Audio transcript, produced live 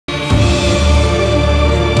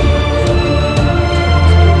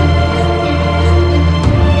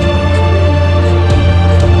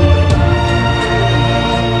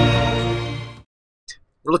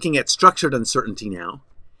we're looking at structured uncertainty now.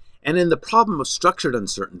 And in the problem of structured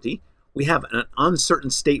uncertainty, we have an uncertain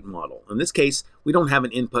state model. In this case, we don't have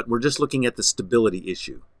an input. We're just looking at the stability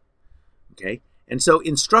issue. Okay? And so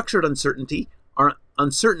in structured uncertainty, our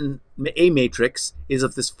uncertain A matrix is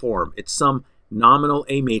of this form. It's some nominal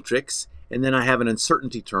A matrix, and then I have an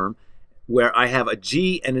uncertainty term where I have a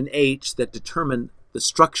G and an H that determine the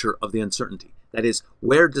structure of the uncertainty. That is,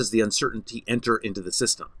 where does the uncertainty enter into the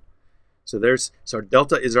system? So our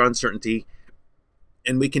delta is our uncertainty,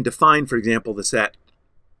 and we can define, for example, the set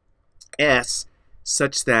S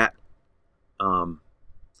such that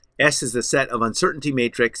S is the set of uncertainty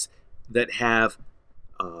matrix that have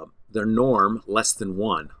their norm less than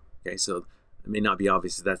 1. Okay, so it may not be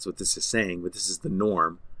obvious that that's what this is saying, but this is the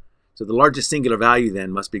norm. So the largest singular value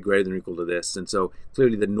then must be greater than or equal to this, and so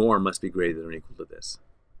clearly the norm must be greater than or equal to this.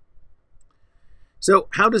 So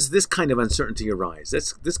how does this kind of uncertainty arise?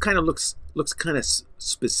 This kind of looks kind of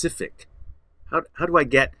specific. How do I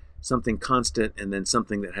get something constant and then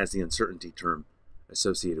something that has the uncertainty term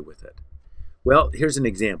associated with it? Well, here's an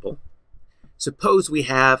example. Suppose we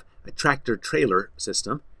have a tractor-trailer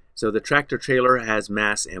system. So the tractor-trailer has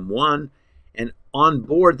mass m1, and on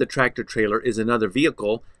board the tractor-trailer is another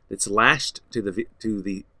vehicle that's lashed to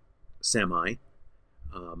the semi,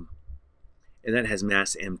 and that has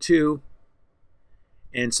mass m2.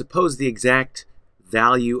 And suppose the exact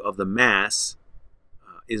value of the mass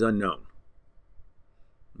is unknown.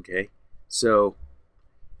 Okay, so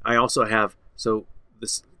I also have, so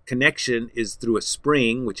this connection is through a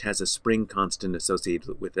spring, which has a spring constant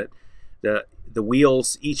associated with it. The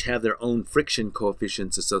wheels each have their own friction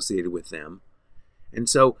coefficients associated with them. And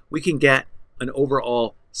so we can get an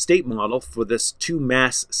overall state model for this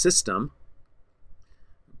two-mass system.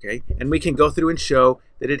 Okay, and we can go through and show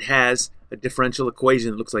that it has a differential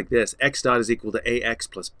equation that looks like this. X dot is equal to AX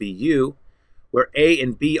plus BU, where A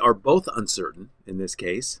and B are both uncertain in this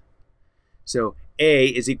case. So A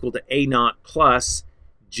is equal to A naught plus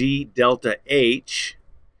G delta H.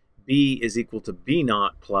 B is equal to B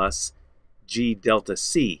naught plus G delta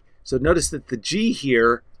C. So notice that the G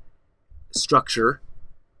here structure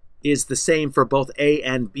is the same for both A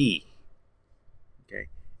and B. Okay,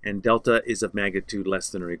 and delta is of magnitude less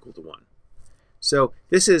than or equal to 1. So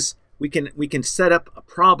this is, we can set up a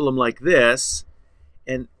problem like this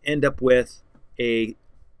and end up with a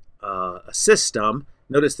system.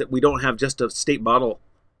 Notice that we don't have just a state model,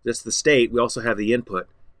 just the state. We also have the input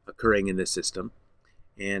occurring in this system,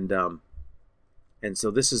 and so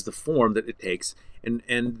this is the form that it takes, and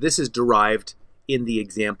this is derived in the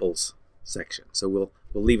examples section. So we'll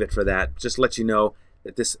leave it for that. Just let you know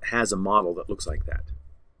that this has a model that looks like that.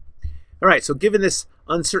 All right. So given this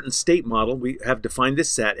uncertain state model, we have defined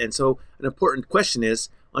this set, and so an important question is,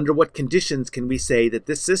 under what conditions can we say that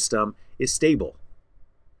this system is stable?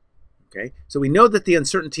 Okay, so we know that the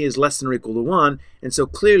uncertainty is less than or equal to 1, and so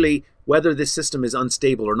clearly whether this system is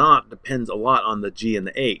unstable or not depends a lot on the G and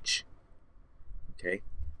the H. Okay,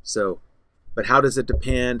 so, but how does it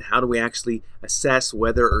depend? How do we actually assess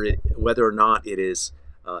whether or not it is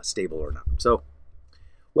stable or not? So,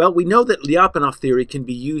 well, we know that Lyapunov theory can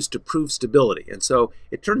be used to prove stability, and so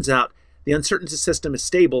it turns out the uncertainty system is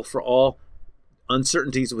stable for all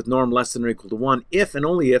uncertainties with norm less than or equal to 1 if and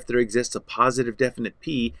only if there exists a positive definite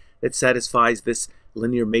P that satisfies this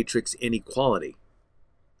linear matrix inequality.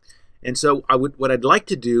 And so what I'd like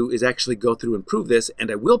to do is actually go through and prove this,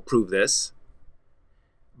 and I will prove this,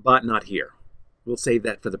 but not here. We'll save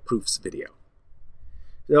that for the proofs video.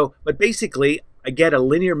 So, but basically, I get a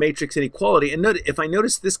linear matrix inequality, and if I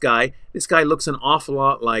notice this guy looks an awful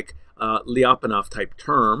lot like a Lyapunov type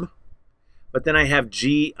term, but then I have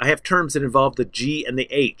terms that involve the G and the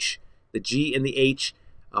H. The G and the H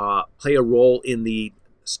play a role in the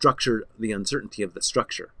structure, the uncertainty of the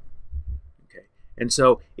structure. Okay, and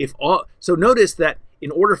so so notice that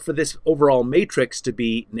in order for this overall matrix to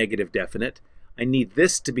be negative definite, I need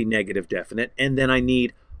this to be negative definite, and then I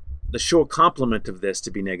need the Shor complement of this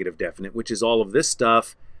to be negative definite, which is all of this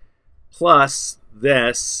stuff plus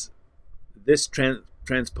this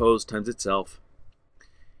transpose times itself,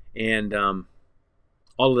 and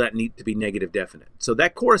all of that need to be negative definite. So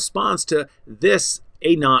that corresponds to this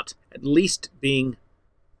A naught at least being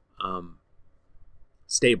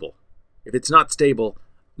stable. If it's not stable,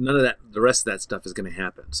 none of that, the rest of that stuff is going to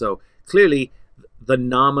happen. So clearly, the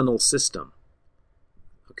nominal system.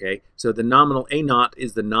 Okay, so the nominal A naught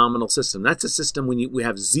is the nominal system. That's a system when we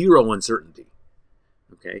have zero uncertainty.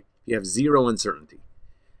 Okay, you have zero uncertainty,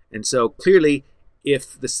 and so clearly,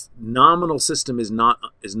 if this nominal system is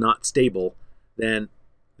not stable, then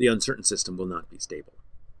the uncertain system will not be stable.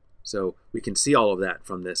 So we can see all of that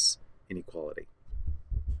from this inequality.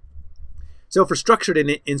 So for structured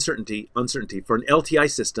uncertainty, for an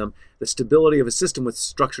LTI system, the stability of a system with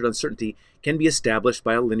structured uncertainty can be established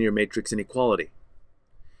by a linear matrix inequality.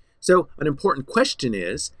 So an important question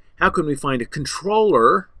is, how can we find a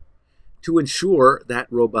controller to ensure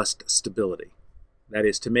that robust stability? That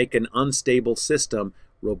is, to make an unstable system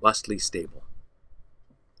robustly stable.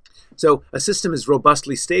 So a system is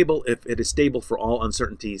robustly stable if it is stable for all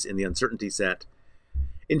uncertainties in the uncertainty set.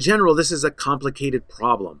 In general, this is a complicated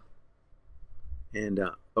problem,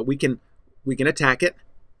 but we can attack it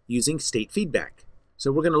using state feedback.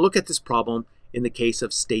 So we're going to look at this problem in the case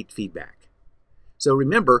of state feedback. So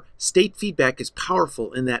remember, state feedback is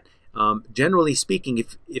powerful in that, generally speaking,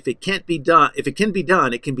 if it can be done, it can be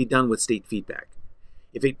done with state feedback.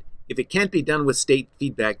 If it can't be done with state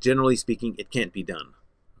feedback, generally speaking, it can't be done.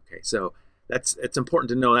 Okay, so it's important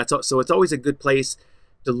to know. So it's always a good place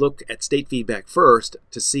to look at state feedback first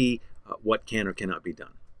to see what can or cannot be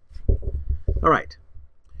done. All right.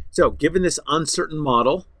 So given this uncertain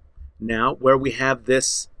model, now where we have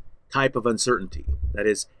this type of uncertainty, that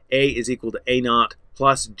is, A is equal to A naught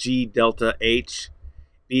plus G delta H,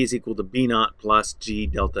 B is equal to B naught plus G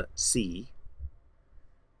delta C.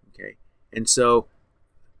 Okay, and so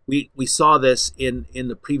we saw this in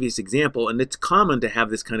the previous example, and it's common to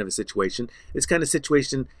have this kind of a situation. This kind of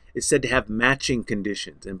situation is said to have matching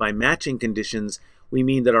conditions, and by matching conditions, we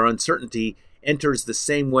mean that our uncertainty enters the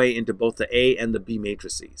same way into both the A and the B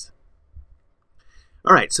matrices.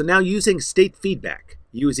 All right, so now using state feedback,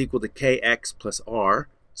 U is equal to KX plus R,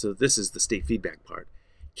 so this is the state feedback part.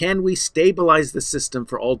 Can we stabilize the system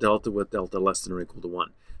for all delta with delta less than or equal to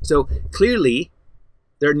 1? So clearly,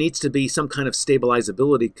 there needs to be some kind of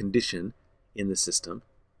stabilizability condition in the system,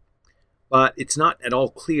 but it's not at all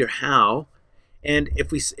clear how. And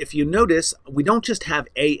if you notice, we don't just have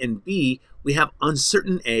A and B, we have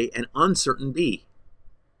uncertain A and uncertain B.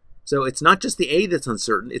 So it's not just the A that's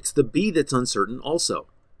uncertain, it's the B that's uncertain also.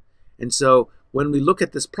 And so when we look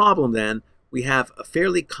at this problem then, we have a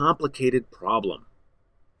fairly complicated problem.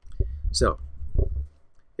 So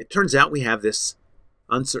it turns out we have this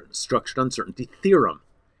structured uncertainty theorem.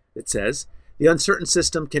 It says, the uncertain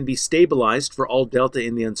system can be stabilized for all delta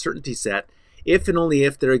in the uncertainty set if and only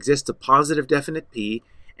if there exists a positive definite P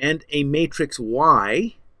and a matrix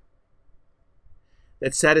Y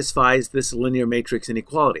that satisfies this linear matrix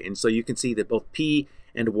inequality. And so you can see that both P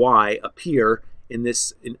and Y appear in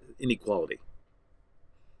this inequality.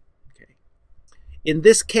 Okay. In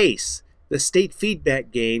this case, the state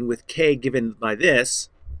feedback gain with K given by this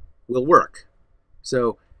will work.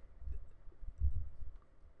 So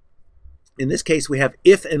in this case, we have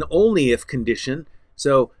if and only if condition.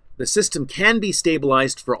 So the system can be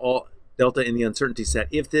stabilized for all delta in the uncertainty set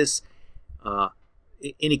if this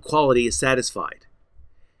inequality is satisfied.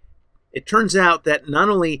 It turns out that not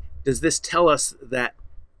only does this tell us that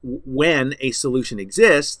when a solution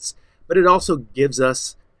exists, but it also gives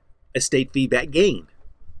us a state feedback gain.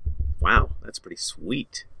 Wow, that's pretty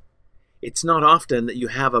sweet. It's not often that you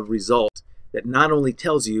have a result that not only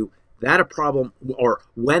tells you that a problem, or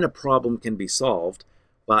when a problem can be solved,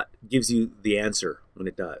 but gives you the answer when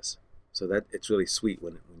it does. So that it's really sweet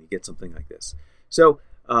when you get something like this. So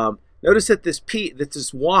notice that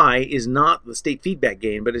this Y is not the state feedback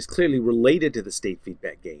gain, but is clearly related to the state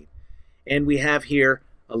feedback gain. And we have here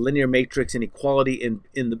a linear matrix inequality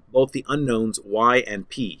in both the unknowns Y and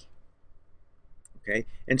P. Okay,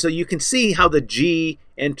 and so you can see how the G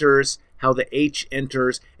enters, how the H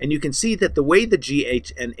enters, and you can see that the way the G,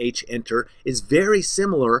 H, and H enter is very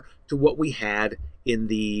similar to what we had in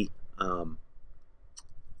the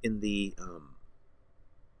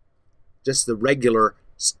just the regular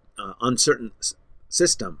uncertain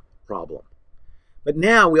system problem. But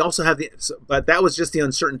now we also have but that was just the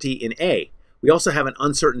uncertainty in A. We also have an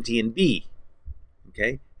uncertainty in B.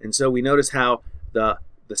 Okay, and so we notice how the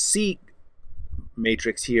C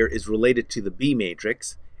matrix here is related to the B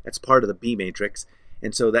matrix. That's part of the B matrix,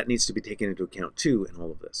 and so that needs to be taken into account too in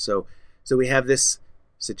all of this. So we have this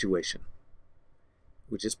situation,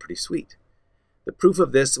 which is pretty sweet. The proof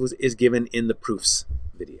of this is given in the proofs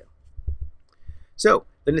video. So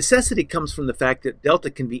the necessity comes from the fact that delta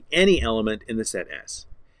can be any element in the set S.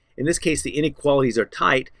 In this case, the inequalities are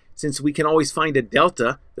tight since we can always find a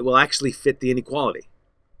delta that will actually fit the inequality.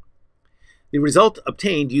 The result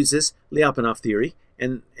obtained uses Lyapunov theory,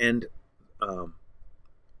 and the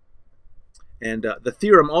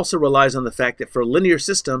theorem also relies on the fact that for a linear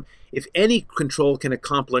system, if any control can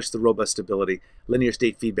accomplish the robust stability, linear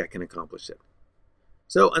state feedback can accomplish it.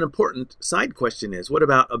 So an important side question is, what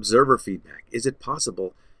about observer feedback? Is it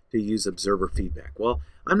possible to use observer feedback? Well,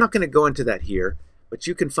 I'm not going to go into that here, but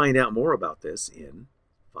you can find out more about this in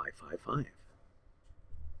 555.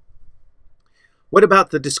 What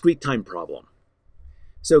about the discrete time problem?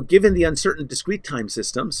 So given the uncertain discrete time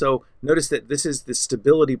system, so notice that this is the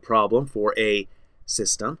stability problem for a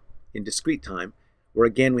system in discrete time, where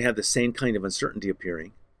again we have the same kind of uncertainty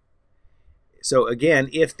appearing. So again,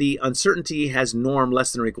 if the uncertainty has norm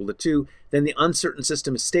less than or equal to 2, then the uncertain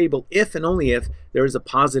system is stable if and only if there is a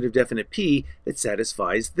positive definite p that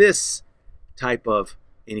satisfies this type of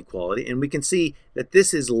inequality. And we can see that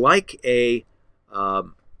this is like a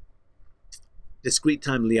discrete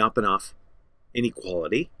time Lyapunov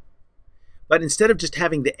inequality. But instead of just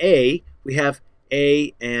having the A, we have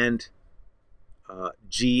A and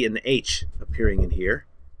G and the H appearing in here.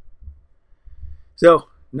 So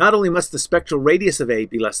not only must the spectral radius of A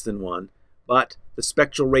be less than 1, but the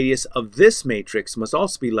spectral radius of this matrix must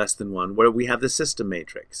also be less than 1, where we have the system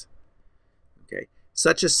matrix. Okay.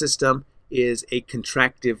 Such a system is a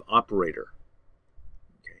contractive operator,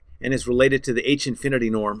 okay, and is related to the H infinity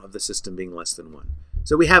norm of the system being less than 1.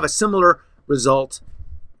 So we have a similar result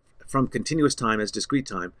from continuous time as discrete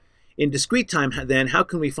time. In discrete time, then, how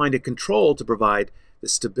can we find a control to provide the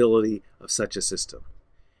stability of such a system?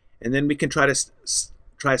 And then we can try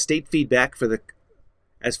state feedback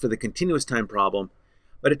as for the continuous time problem,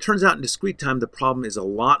 but it turns out in discrete time the problem is a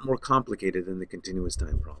lot more complicated than the continuous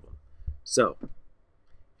time problem. So, if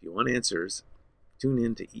you want answers, tune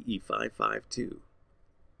in to EE552.